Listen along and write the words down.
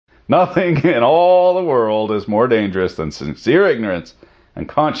Nothing in all the world is more dangerous than sincere ignorance and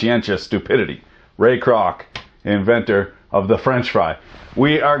conscientious stupidity. Ray Kroc, inventor of the French fry.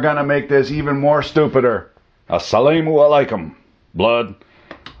 We are going to make this even more stupider. Assalamu alaikum, blood.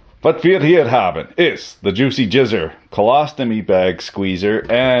 What wir hier haben is the Juicy Jizzer colostomy bag squeezer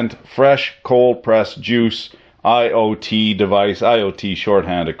and fresh cold pressed juice IoT device. IoT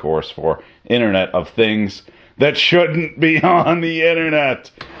shorthand, of course, for Internet of Things that shouldn't be on the internet.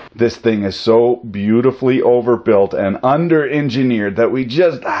 This thing is so beautifully overbuilt and under-engineered that we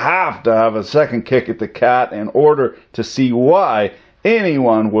just have to have a second kick at the cat in order to see why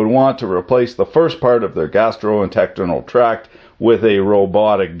anyone would want to replace the first part of their gastrointestinal tract with a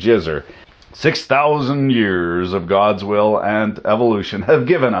robotic jizzer. 6,000 years of God's will and evolution have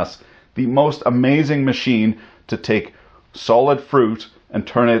given us the most amazing machine to take solid fruit and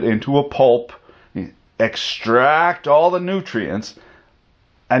turn it into a pulp, extract all the nutrients,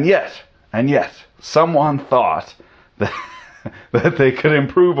 and yet, someone thought that, that they could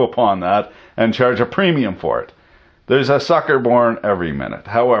improve upon that and charge a premium for it. There's a sucker born every minute.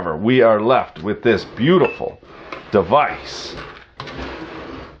 However, we are left with this beautiful device.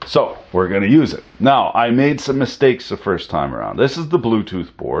 So, we're going to use it. Now, I made some mistakes the first time around. This is the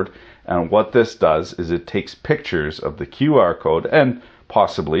Bluetooth board, and what this does is it takes pictures of the QR code and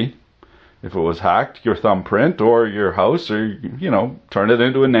possibly, if it was hacked, your thumbprint or your house, or, you know, turn it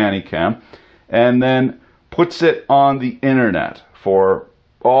into a nanny cam, and then puts it on the internet for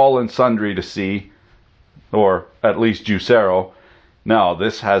all and sundry to see, or at least Juicero. Now,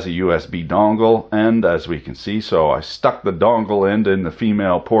 this has a USB dongle end, as we can see, so I stuck the dongle end in the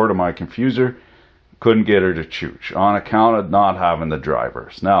female port of my confuser. Couldn't get her to chooch on account of not having the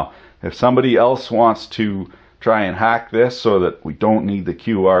drivers. Now, if somebody else wants to try and hack this so that we don't need the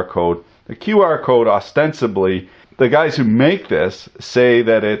QR code, the QR code ostensibly, the guys who make this say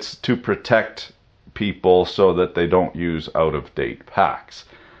that it's to protect people so that they don't use out-of-date packs.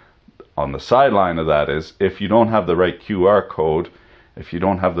 On the sideline of that is, if you don't have the right QR code, if you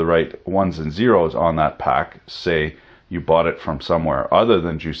don't have the right ones and zeros on that pack, say you bought it from somewhere other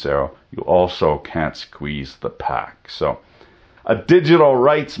than Juicero, you also can't squeeze the pack. So, a digital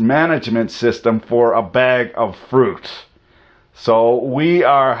rights management system for a bag of fruit. So we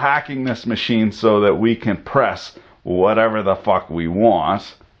are hacking this machine so that we can press whatever the fuck we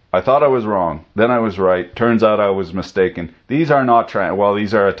want. I thought I was wrong. Then I was right. Turns out I was mistaken. These are not, well,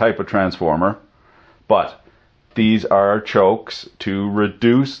 these are a type of transformer, but these are chokes to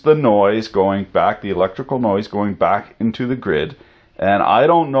reduce the noise going back, the electrical noise going back into the grid. And I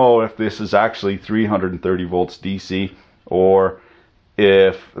don't know if this is actually 330 volts DC or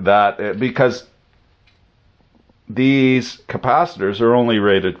if that, because these capacitors are only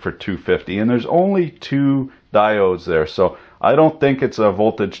rated for 250 and there's only 2 diodes there, so I don't think it's a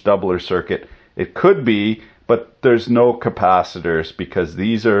voltage doubler circuit. It could be, but there's no capacitors because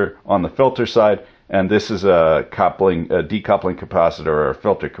these are on the filter side and this is a decoupling capacitor or a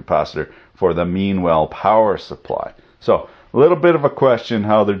filter capacitor for the Meanwell power supply. So a little bit of a question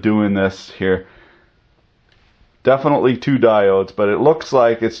how they're doing this here. Definitely 2 diodes, but it looks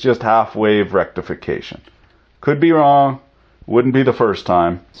like it's just half wave rectification. Could be wrong, wouldn't be the first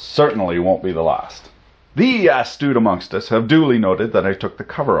time, certainly won't be the last. The astute amongst us have duly noted that I took the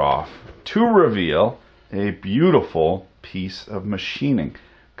cover off to reveal a beautiful piece of machining.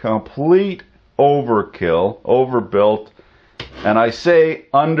 Complete overkill, overbuilt, and I say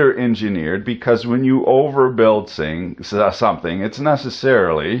under-engineered because when you overbuild something, it's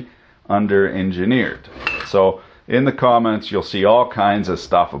necessarily under-engineered. So in the comments, you'll see all kinds of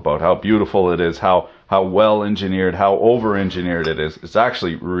stuff about how beautiful it is, how well engineered, how over engineered it is. It's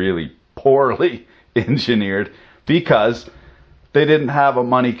actually really poorly engineered because they didn't have a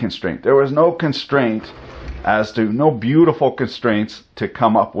money constraint. There was no constraint as to, no beautiful constraints to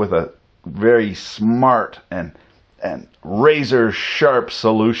come up with a very smart and razor sharp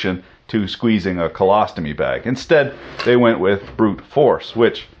solution to squeezing a colostomy bag. Instead, they went with brute force,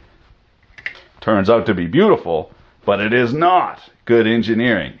 which turns out to be beautiful, but it is not good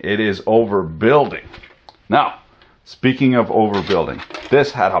engineering. It is overbuilding. Now, speaking of overbuilding,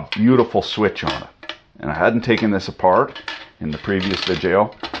 this had a beautiful switch on it. And I hadn't taken this apart in the previous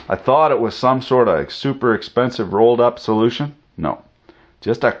video. I thought it was some sort of super expensive rolled up solution. No,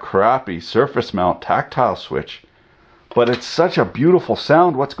 just a crappy surface mount tactile switch. But it's such a beautiful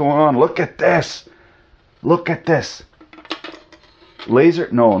sound. What's going on? Look at this. Look at this. Laser,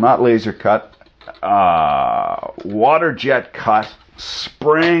 no, not laser cut. Water jet cut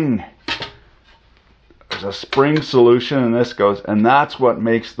spring. There's a spring solution and this goes, and that's what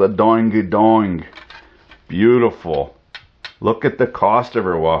makes the doingy doing. Beautiful. Look at the cost of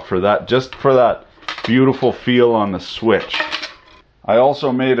her watt for that, just for that beautiful feel on the switch. I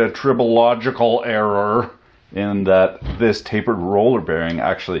also made a tribological error in that this tapered roller bearing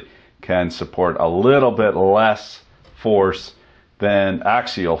actually can support a little bit less force than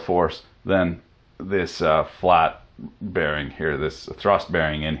axial force than this flat bearing here, this thrust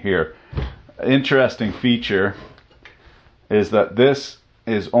bearing in here. Interesting feature is that this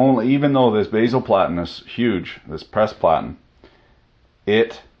is only, even though this basal platen is huge, this press platen,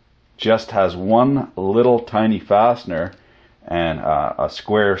 it just has one little tiny fastener and a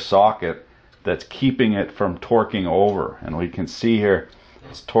square socket that's keeping it from torquing over. And we can see here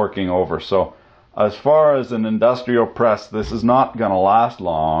it's torquing over. So as far as an industrial press, this is not going to last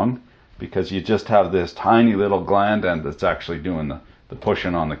long because you just have this tiny little gland end that's actually doing the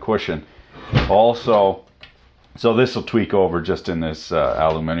pushing on the cushion. Also, so this will tweak over just in this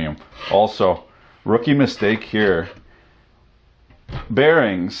aluminum. Also, rookie mistake here,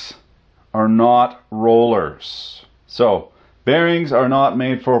 bearings are not rollers. So bearings are not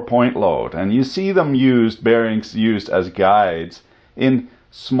made for point load, and you see them used, bearings used as guides in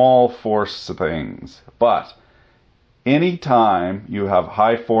small force things. But anytime you have a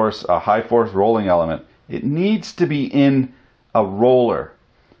high force rolling element, it needs to be in a roller.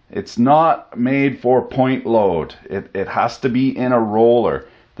 It's not made for point load. It has to be in a roller.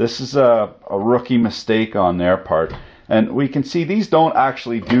 This is a rookie mistake on their part. And we can see these don't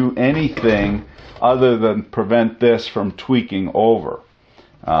actually do anything other than prevent this from tweaking over.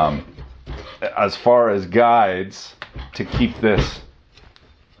 As far as guides to keep this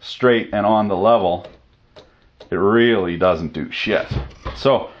straight and on the level, it really doesn't do shit.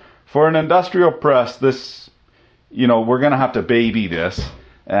 So for an industrial press, this, you know, we're going to have to baby this.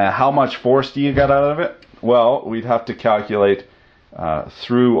 How much force do you get out of it? Well, we'd have to calculate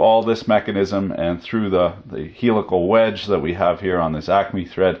through all this mechanism and through the helical wedge that we have here on this Acme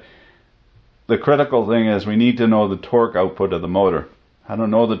thread. The critical thing is we need to know the torque output of the motor. I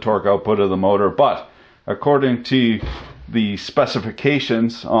don't know the torque output of the motor, but according to the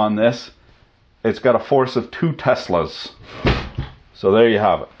specifications on this, it's got a force of 2 Teslas. So there you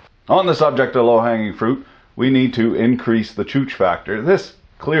have it. On the subject of low-hanging fruit, we need to increase the chooch factor. This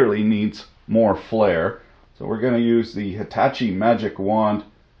clearly needs more flair. So we're going to use the Hitachi Magic Wand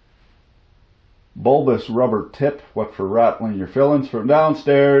bulbous rubber tip, what for rattling your fillings from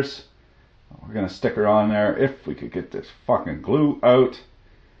downstairs. We're going to stick her on there. If we could get this fucking glue out.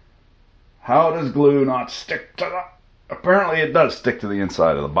 How does glue not stick to the... Apparently it does stick to the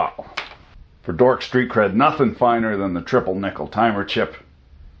inside of the bottle. For dork street cred, nothing finer than the triple nickel timer chip.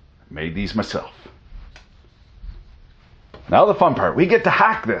 I made these myself. Now the fun part, we get to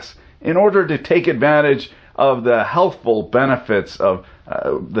hack this in order to take advantage of the healthful benefits of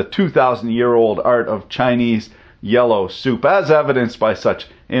the 2,000-year-old art of Chinese yellow soup, as evidenced by such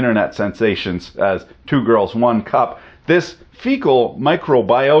internet sensations as 2 Girls, 1 Cup. This fecal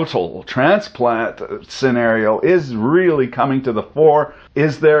microbiotal transplant scenario is really coming to the fore.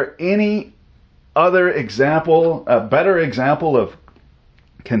 Is there any other example, a better example of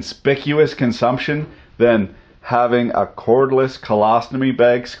conspicuous consumption than having a cordless colostomy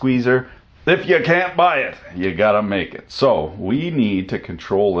bag squeezer? If you can't buy it, you gotta make it. So we need to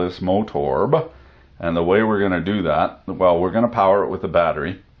control this motorb, and the way we're going to do that, well, we're going to power it with a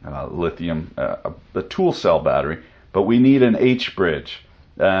battery, lithium, the tool cell battery, but we need an H-bridge.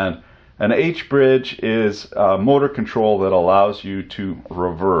 And an H-bridge is a motor control that allows you to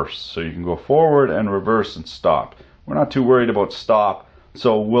reverse. So you can go forward and reverse and stop. We're not too worried about stop,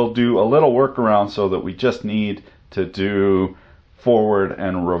 so we'll do a little workaround so that we just need to do forward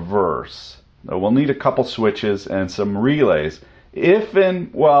and reverse. Now, we'll need a couple switches and some relays.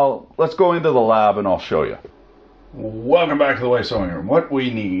 Well, let's go into the lab and I'll show you. Welcome back to the Way Sewing Room. What we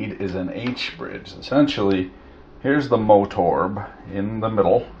need is an H-bridge. Essentially, here's the motorb in the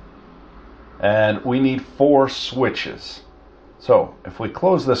middle, and we need 4 switches. So if we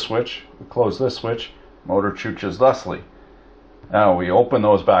close this switch, motor chooches thusly. Now we open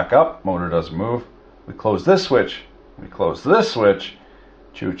those back up, motor doesn't move. We close this switch,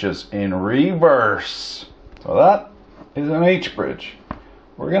 chooches in reverse. So that is an H-bridge.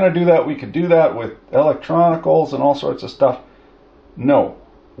 We're going to do that. We could do that with electronicals and all sorts of stuff. No,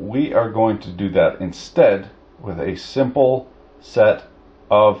 we are going to do that instead with a simple set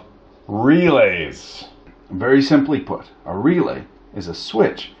of relays. Very simply put, a relay is a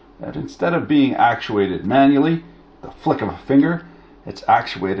switch that instead of being actuated manually, the flick of a finger, it's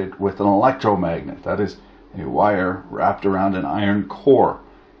actuated with an electromagnet. That is a wire wrapped around an iron core.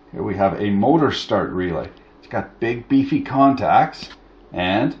 Here we have a motor start relay. It's got big beefy contacts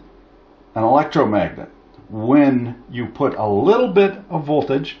and an electromagnet. when you put a little bit of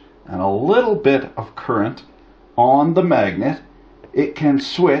voltage and a little bit of current on the magnet, it can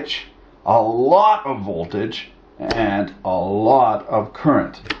switch a lot of voltage and a lot of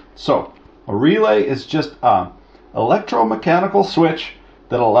current. So a relay is just an electromechanical switch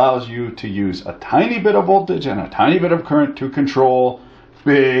that allows you to use a tiny bit of voltage and a tiny bit of current to control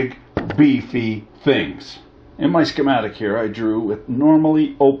big, beefy things. In my schematic here, I drew with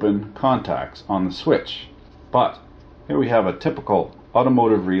normally open contacts on the switch. But here we have a typical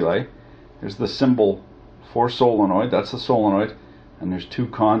automotive relay. There's the symbol for solenoid, that's the solenoid, and there's two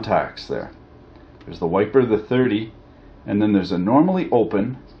contacts there. There's the wiper, the 30, and then there's a normally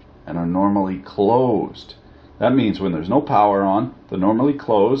open and a normally closed. That means when there's no power on, the normally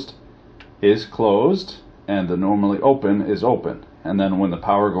closed is closed and the normally open is open. And then when the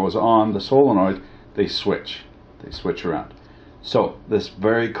power goes on, the solenoid, they switch around. So this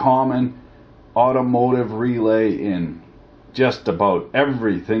very common automotive relay in just about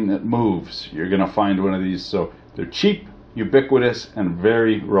everything that moves, you're going to find one of these. So they're cheap, ubiquitous, and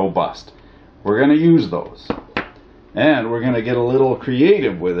very robust. We're going to use those, and we're going to get a little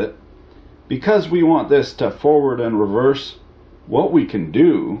creative with it. Because we want this to forward and reverse, what we can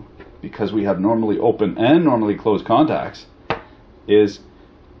do, because we have normally open and normally closed contacts, is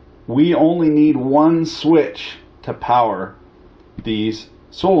we only need one switch to power these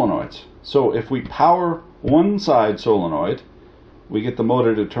solenoids. So if we power one side solenoid, we get the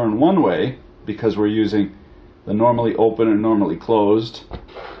motor to turn one way because we're using the normally open and normally closed.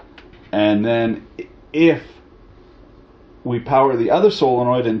 And then if we power the other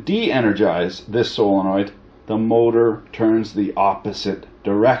solenoid and de-energize this solenoid, the motor turns the opposite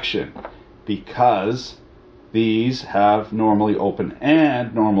direction because these have normally open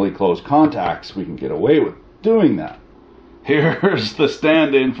and normally closed contacts. We can get away with doing that. Here's the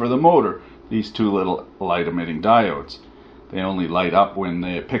stand-in for the motor. These two little light emitting diodes. They only light up when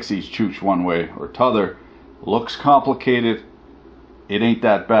the pixies chooch one way or t'other. Looks complicated. It ain't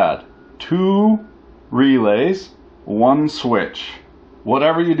that bad. Two relays, one switch.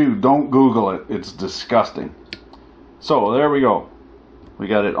 Whatever you do, don't Google it. It's disgusting. So there we go. We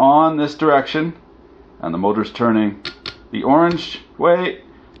got it on this direction and the motor's turning the orange way.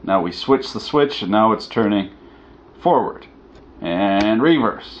 Now we switch the switch and now it's turning forward and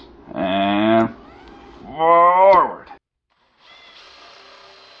reverse and forward.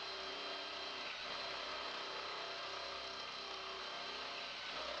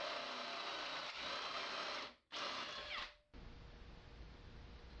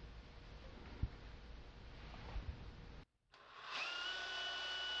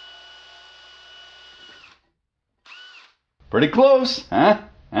 Pretty close, huh?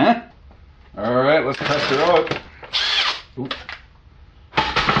 All right, let's test her out. Oop.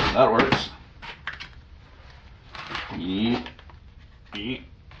 That works. I'm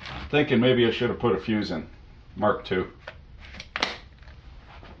thinking maybe I should have put a fuse in. Mark II.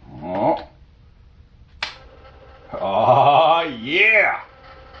 Oh. Oh, yeah.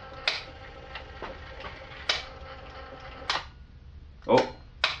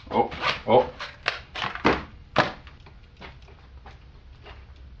 Oh.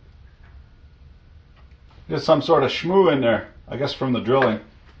 There's some sort of shmoo in there, I guess from the drilling.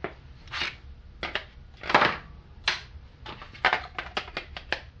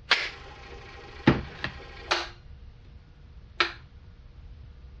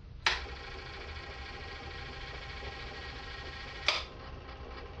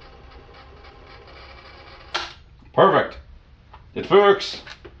 Perfect. It works.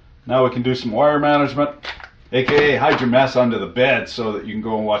 Now we can do some wire management, aka hide your mess under the bed so that you can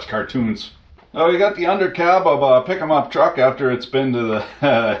go and watch cartoons. Oh, we got the undercab of a pick-em-up truck after it's been to the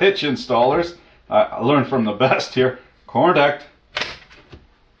hitch installers. I learned from the best here. Contact.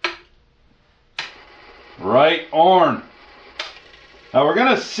 Right on. Now we're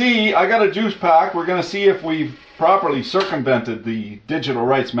going to see, I got a juice pack, we're going to see if we've properly circumvented the digital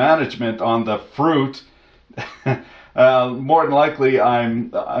rights management on the fruit. More than likely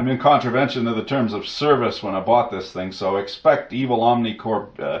I'm in contravention of the terms of service when I bought this thing, so expect evil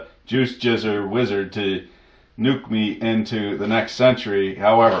Omnicorp juice jizzer wizard to nuke me into the next century.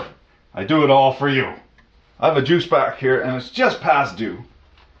 However, I do it all for you. I have a juice back here and it's just past due,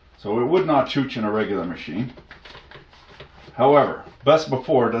 so it would not chooch in a regular machine. However, best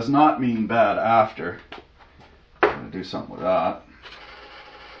before does not mean bad after. I'm going to do something with that.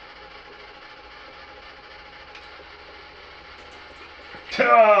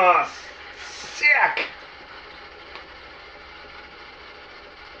 Oh, sick!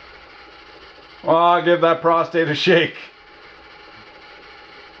 Well, I'll give that prostate a shake.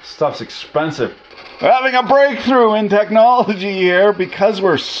 stuff's expensive. We're having a breakthrough in technology here. Because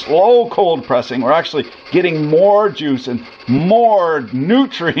we're slow cold pressing, we're actually getting more juice and more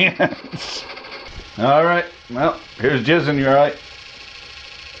nutrients. All right, well, here's jizz in your eye.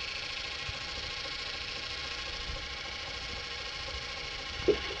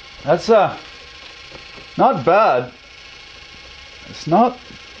 That's not bad. It's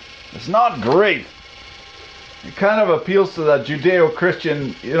not great. It kind of appeals to that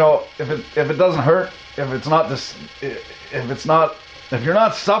Judeo-Christian, you know, if it doesn't hurt, if you're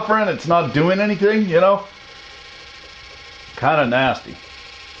not suffering, it's not doing anything, you know. Kind of nasty.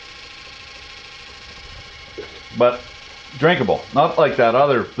 But drinkable. Not like that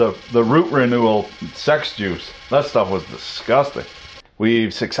other the root renewal sex juice. That stuff was disgusting.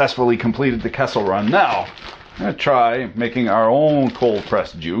 We've successfully completed the Kessel run. Now, I'm going to try making our own cold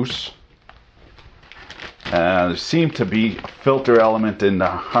pressed juice. There seemed to be a filter element in the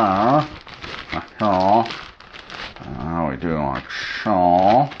we do like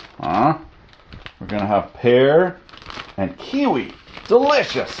so. We're going to have pear and kiwi.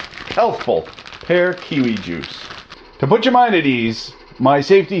 Delicious, healthful pear kiwi juice. To put your mind at ease, my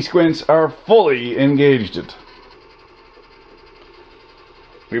safety squints are fully engaged.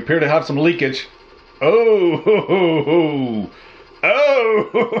 We appear to have some leakage. Oh!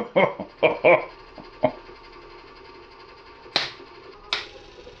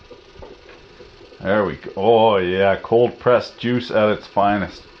 There we go. Oh yeah, cold pressed juice at its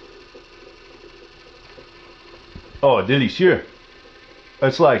finest. Oh, delicious.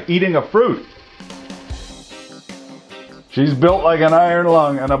 It's like eating a fruit. She's built like an iron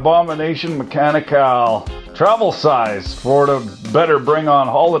lung, an abomination mechanical. Travel size for to better bring on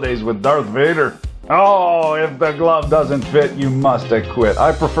holidays with Darth Vader. Oh, if the glove doesn't fit, you must quit.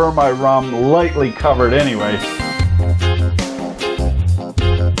 I prefer my rum lightly covered anyway.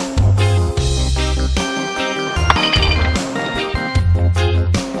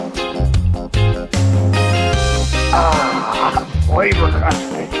 Flavor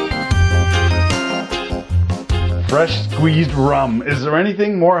country. Fresh squeezed rum. Is there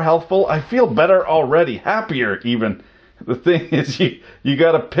anything more healthful? I feel better already, happier even. The thing is, you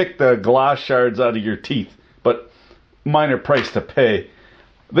got to pick the glass shards out of your teeth, but minor price to pay.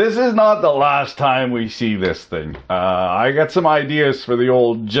 This is not the last time we see this thing. I got some ideas for the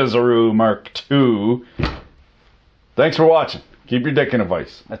old Juicero Mark II. Thanks for watching. Keep your dick in a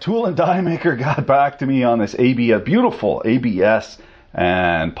vice. A tool and die maker got back to me on this beautiful ABS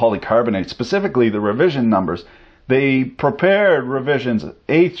and polycarbonate, specifically the revision numbers. They prepared revisions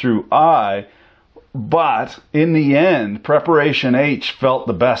A through I, but in the end, preparation H felt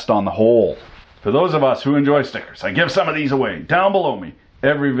the best on the whole. For those of us who enjoy stickers, I give some of these away down below me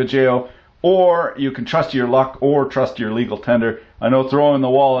every video, or you can trust your luck or trust your legal tender. I know throwing the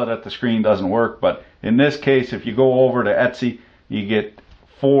wallet at the screen doesn't work, but in this case, if you go over to Etsy, you get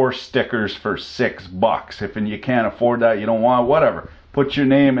 4 stickers for $6. If you can't afford that, you don't want, whatever. Put your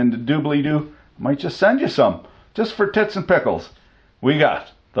name in the doobly-doo. Might just send you some, just for tits and pickles. We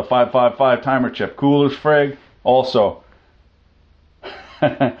got the 555 timer chip, cool as frig. Also,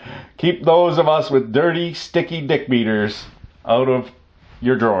 keep those of us with dirty, sticky dick beaters out of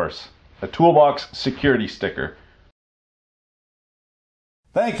your drawers. A toolbox security sticker.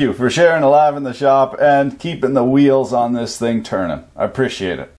 Thank you for sharing alive in the shop and keeping the wheels on this thing turning. I appreciate it.